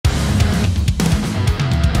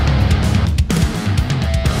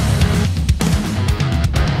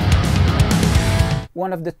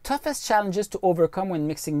One of the toughest challenges to overcome when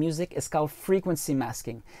mixing music is called frequency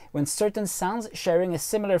masking, when certain sounds sharing a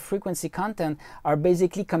similar frequency content are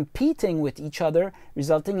basically competing with each other,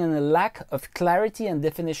 resulting in a lack of clarity and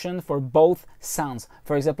definition for both sounds.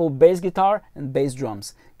 For example, bass guitar and bass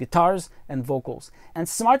drums, guitars and vocals. And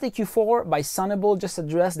Smart EQ 4 by Sonable just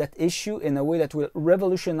addressed that issue in a way that will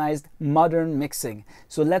revolutionize modern mixing.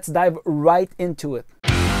 So let's dive right into it.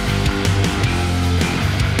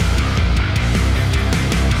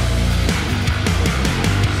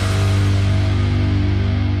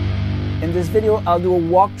 In this video, I'll do a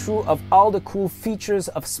walkthrough of all the cool features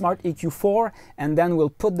of Smart EQ 4, and then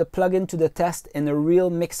we'll put the plugin to the test in a real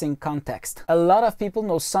mixing context. A lot of people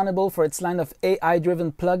know Sonable for its line of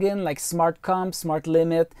AI-driven plugin like Smart Comp, Smart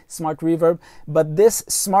Limit, Smart Reverb, but this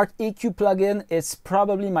Smart EQ plugin is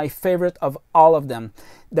probably my favorite of all of them.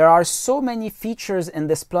 There are so many features in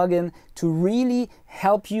this plugin to really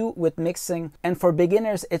help you with mixing, and for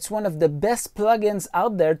beginners it's one of the best plugins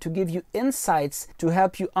out there to give you insights to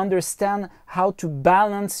help you understand how to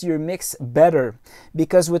balance your mix better.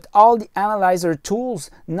 Because with all the analyzer tools,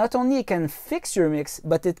 not only it can fix your mix,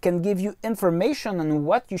 but it can give you information on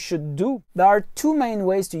what you should do. There are two main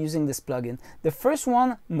ways to using this plugin. The first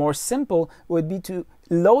one, more simple, would be to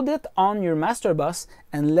load it on your master bus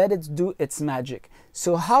and let it do its magic.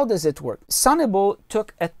 So how does it work? Sonable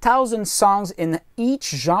took 1,000 songs in each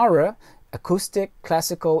genre, acoustic,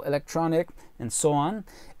 classical, electronic, and so on,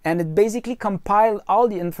 and it basically compiled all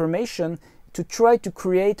the information to try to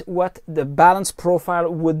create what the balance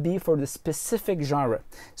profile would be for the specific genre.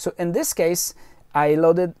 So in this case, I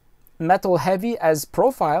loaded metal heavy as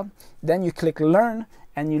profile, then you click learn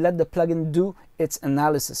and you let the plugin do its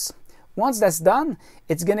analysis. Once that's done,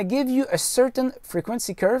 it's going to give you a certain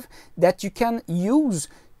frequency curve that you can use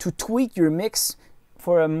to tweak your mix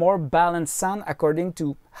for a more balanced sound according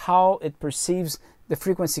to how it perceives the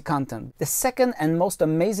frequency content. The second and most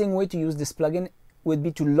amazing way to use this plugin would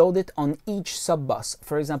be to load it on each sub-bus.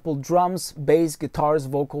 For example, drums, bass, guitars,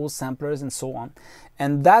 vocals, samplers, and so on.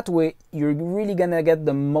 And that way, you're really gonna get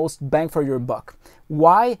the most bang for your buck.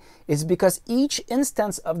 Why? It's because each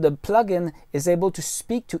instance of the plugin is able to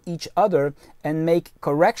speak to each other and make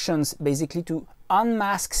corrections, basically to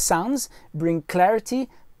unmask sounds, bring clarity,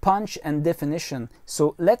 punch, and definition.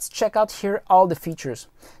 So let's check out here all the features.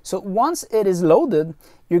 So once it is loaded,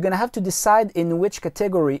 you're gonna have to decide in which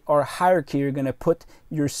category or hierarchy you're gonna put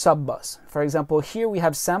your sub bus. For example, here we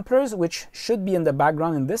have samplers, which should be in the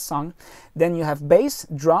background in this song. Then you have bass,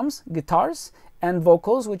 drums, guitars, and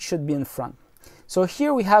vocals, which should be in front. So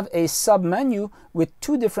here we have a sub menu with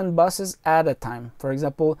two different buses at a time. For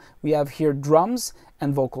example, we have here drums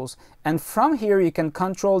and vocals. And from here you can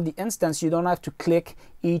control the instance. You don't have to click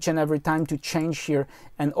each and every time to change here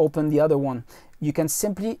and open the other one. You can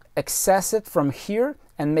simply access it from here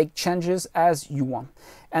and make changes as you want.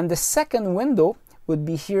 And the second window would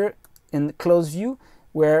be here in close view,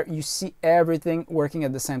 where you see everything working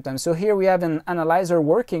at the same time. So here we have an analyzer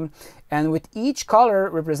working, and with each color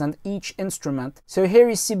represent each instrument. So here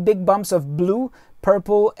you see big bumps of blue,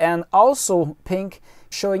 purple, and also pink,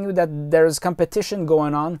 showing you that there's competition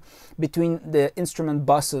going on between the instrument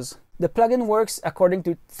buses. The plugin works according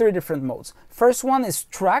to 3 different modes. First one is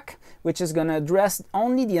track, which is gonna address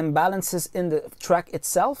only the imbalances in the track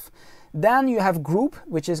itself. Then you have group,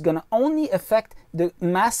 which is gonna only affect the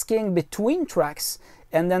masking between tracks.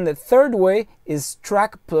 And then the third way is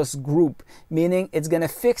track plus group, meaning it's gonna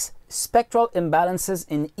fix spectral imbalances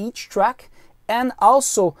in each track and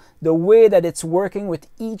also the way that it's working with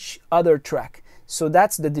each other track. So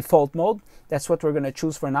that's the default mode. That's what we're gonna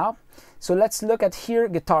choose for now. So let's look at here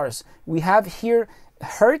guitars. We have here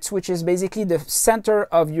Hertz, which is basically the center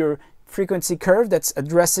of your frequency curve that's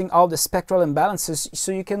addressing all the spectral imbalances.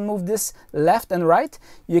 So you can move this left and right.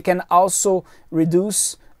 You can also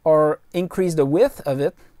reduce or increase the width of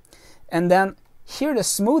it. And then here the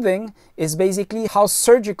smoothing is basically how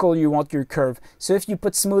surgical you want your curve. So if you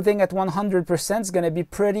put smoothing at 100%, it's gonna be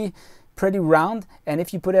pretty round. And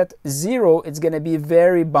if you put it at 0, it's gonna be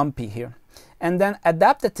very bumpy here. And then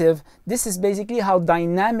adaptative, this is basically how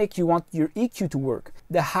dynamic you want your EQ to work.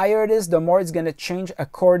 The higher it is, the more it's gonna change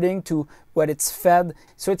according to what it's fed.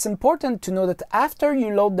 So it's important to know that after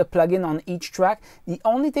you load the plugin on each track, the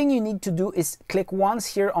only thing you need to do is click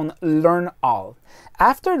once here on Learn All.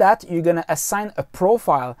 After that, you're gonna assign a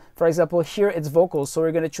profile. For example, here it's vocals. So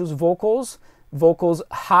we're gonna choose vocals, vocals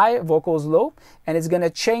high, vocals low, and it's going to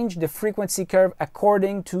change the frequency curve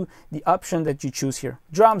according to the option that you choose here.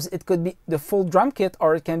 Drums, it could be the full drum kit,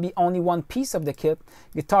 or it can be only one piece of the kit.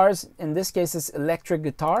 Guitars, in this case, is electric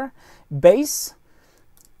guitar. Bass,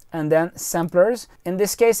 and then samplers. In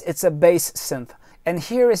this case, it's a bass synth. And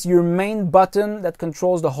here is your main button that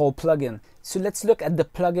controls the whole plugin. So let's look at the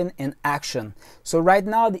plugin in action. So right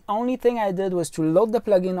now, the only thing I did was to load the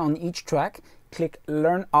plugin on each track, click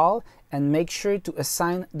Learn All, and make sure to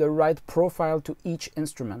assign the right profile to each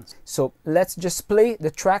instrument. So let's just play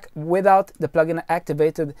the track without the plugin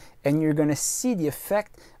activated, and you're gonna see the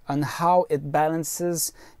effect on how it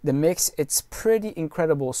balances the mix. It's pretty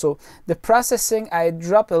incredible. So the processing, I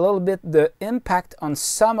dropped a little bit the impact on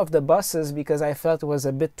some of the buses because I felt it was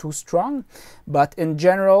a bit too strong, but in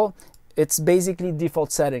general, it's basically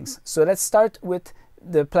default settings. So let's start with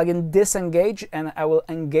the plugin disengage, and I will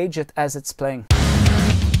engage it as it's playing.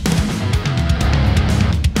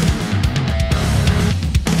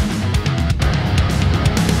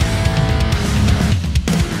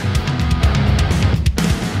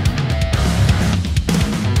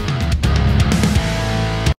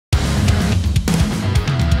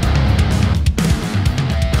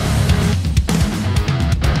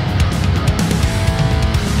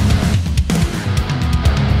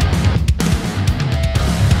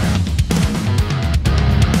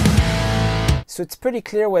 So it's pretty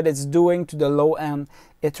clear what it's doing to the low end.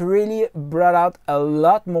 It really brought out a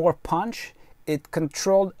lot more punch. It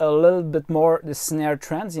controlled a little bit more the snare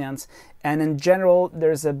transients, and in general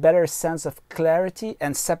there's a better sense of clarity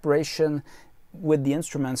and separation with the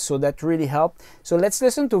instruments, so that really helped. So let's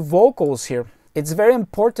listen to vocals here. It's very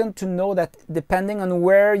important to know that depending on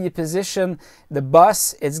where you position the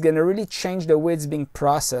bus, it's going to really change the way it's being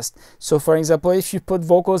processed. So for example, if you put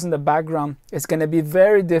vocals in the background, it's going to be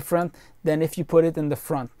very different than if you put it in the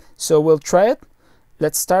front. So we'll try it.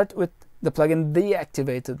 Let's start with the plugin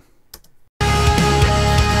deactivated.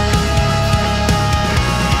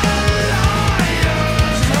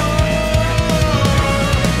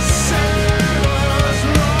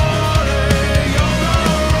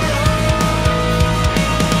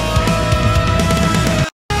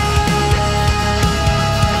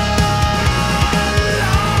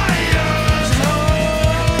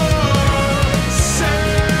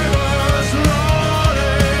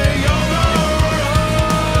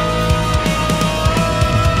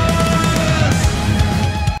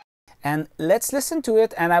 And let's listen to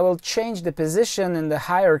it, and I will change the position in the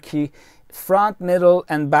hierarchy, front, middle,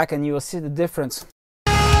 and back, and you will see the difference.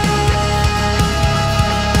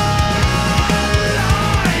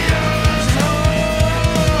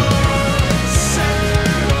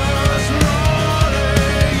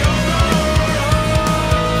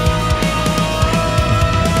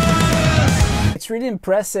 It's really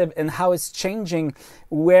impressive in how it's changing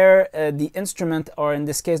where the instrument, or in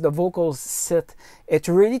this case the vocals, sit. It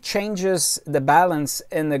really changes the balance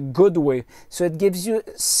in a good way. So it gives you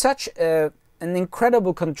such an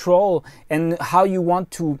incredible control in how you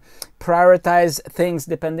want to prioritize things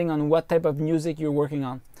depending on what type of music you're working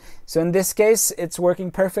on. So in this case, it's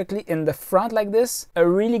working perfectly in the front like this. A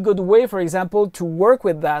really good way, for example, to work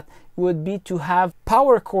with that would be to have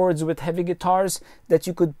power chords with heavy guitars that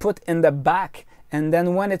you could put in the back. And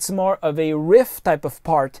then when it's more of a riff type of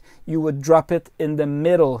part, you would drop it in the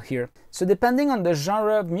middle here. So depending on the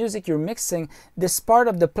genre of music you're mixing, this part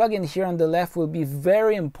of the plugin here on the left will be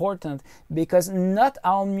very important, because not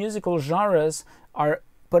all musical genres are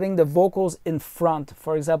putting the vocals in front.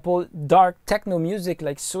 For example, dark techno music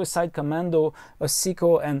like Suicide Commando,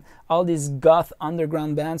 Osico, and all these goth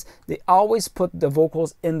underground bands, they always put the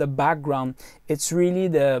vocals in the background. It's really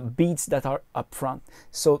the beats that are up front.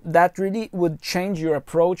 So that really would change your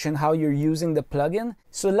approach and how you're using the plugin.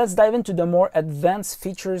 So let's dive into the more advanced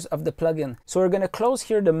features of the plugin. So we're gonna close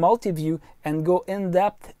here the multi-view and go in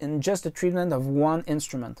depth in just the treatment of one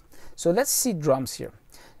instrument. So let's see drums here.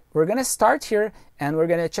 We're going to start here and we're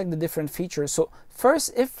going to check the different features. So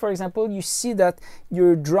first, if for example you see that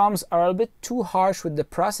your drums are a bit too harsh with the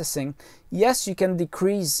processing, yes, you can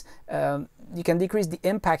decrease the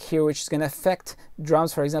impact here, which is going to affect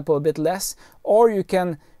drums, for example, a bit less, or you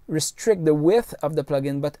can restrict the width of the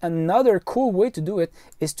plugin. But another cool way to do it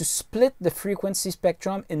is to split the frequency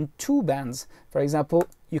spectrum in two bands. For example,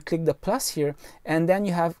 you click the plus here, and then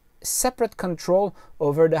you have separate control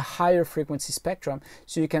over the higher frequency spectrum,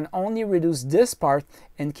 so you can only reduce this part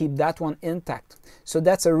and keep that one intact. So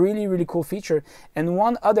that's a really cool feature. And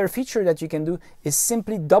one other feature that you can do is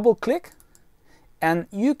simply double click, and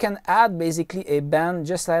you can add basically a band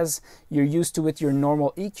just as you're used to with your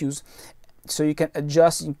normal EQs. So you can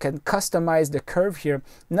adjust, you can customize the curve here.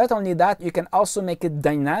 Not only that, you can also make it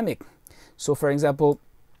dynamic. So for example,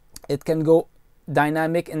 it can go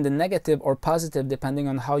dynamic in the negative or positive depending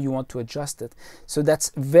on how you want to adjust it. So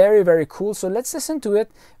that's very cool. So let's listen to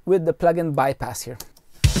it with the plugin bypass here.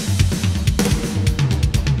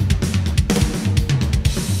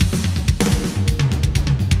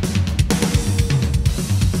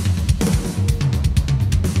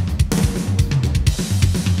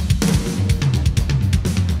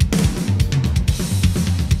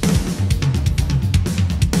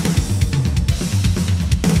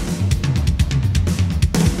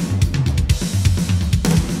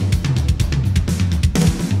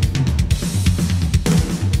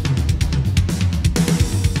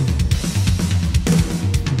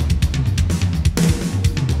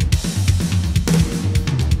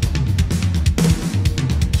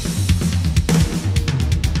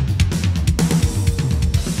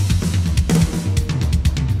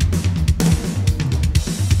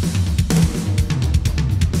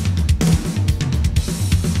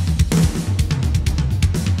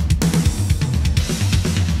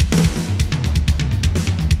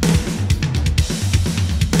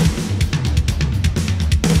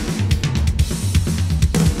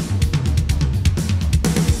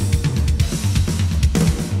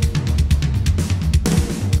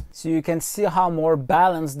 you can see how more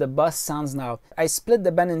balanced the bus sounds now. I split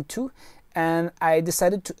the band in two, and I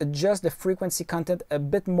decided to adjust the frequency content a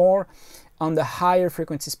bit more on the higher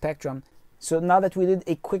frequency spectrum. So now that we did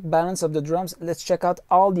a quick balance of the drums, let's check out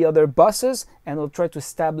all the other buses and we'll try to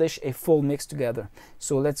establish a full mix together.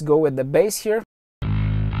 So let's go with the bass here.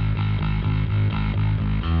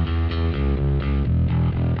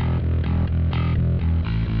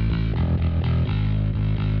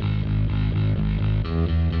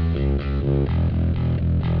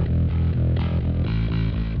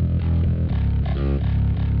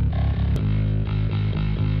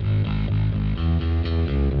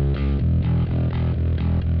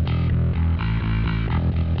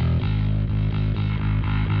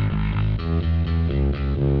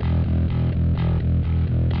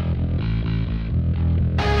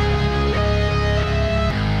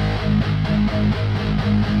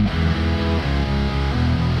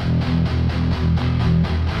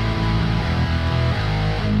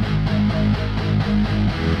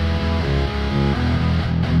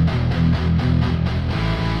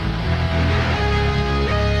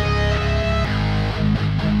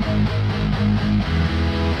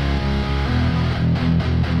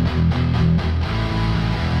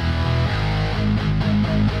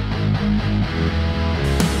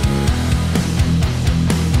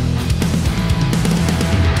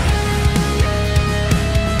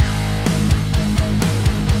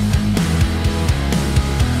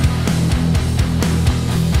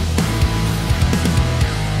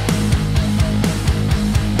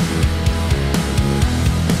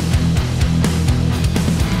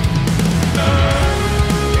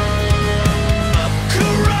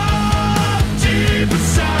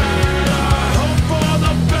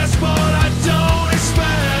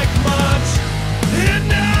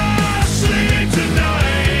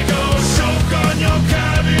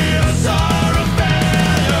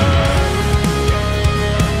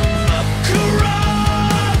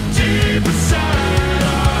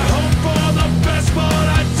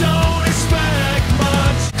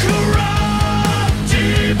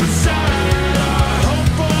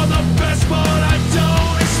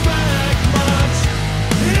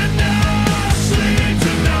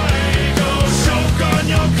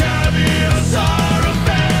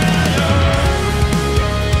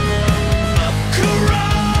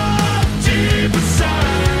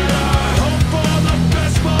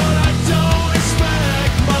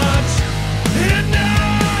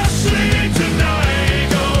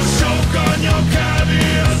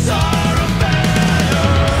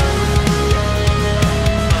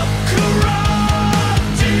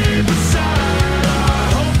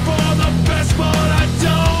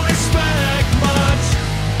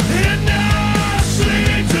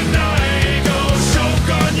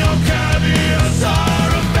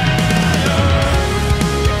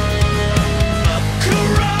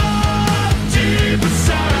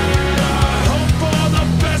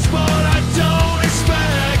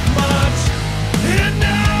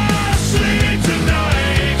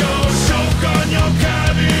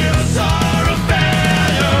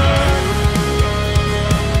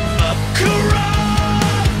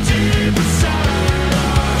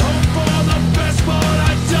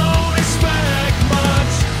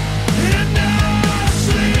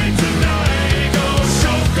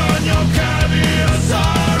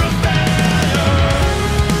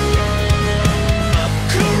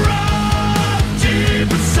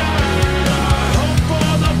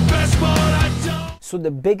 So the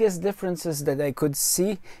biggest differences that I could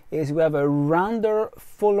see is we have a rounder,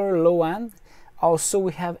 fuller low end. Also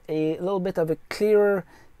we have a little bit of a clearer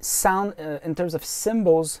sound in terms of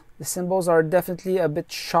cymbals. The cymbals are definitely a bit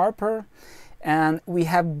sharper, and we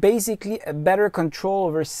have basically a better control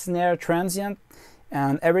over snare transient,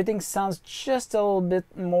 and everything sounds just a little bit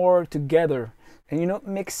more together. And you know,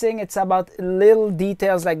 mixing, it's about little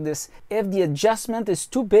details like this. If the adjustment is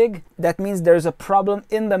too big, that means there's a problem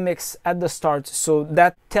in the mix at the start. So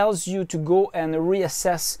that tells you to go and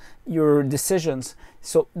reassess your decisions.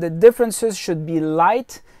 So the differences should be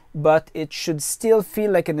light, but it should still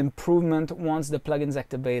feel like an improvement once the plugin is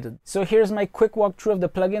activated. So here's my quick walkthrough of the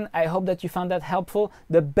plugin. I hope that you found that helpful.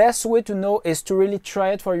 The best way to know is to really try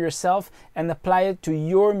it for yourself and apply it to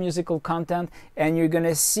your musical content, and you're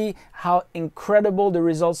gonna see how incredible the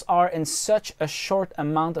results are in such a short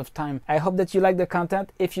amount of time. I hope that you liked the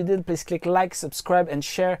content. If you did, please click like, subscribe, and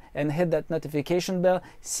share, and hit that notification bell.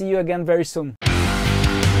 See you again very soon.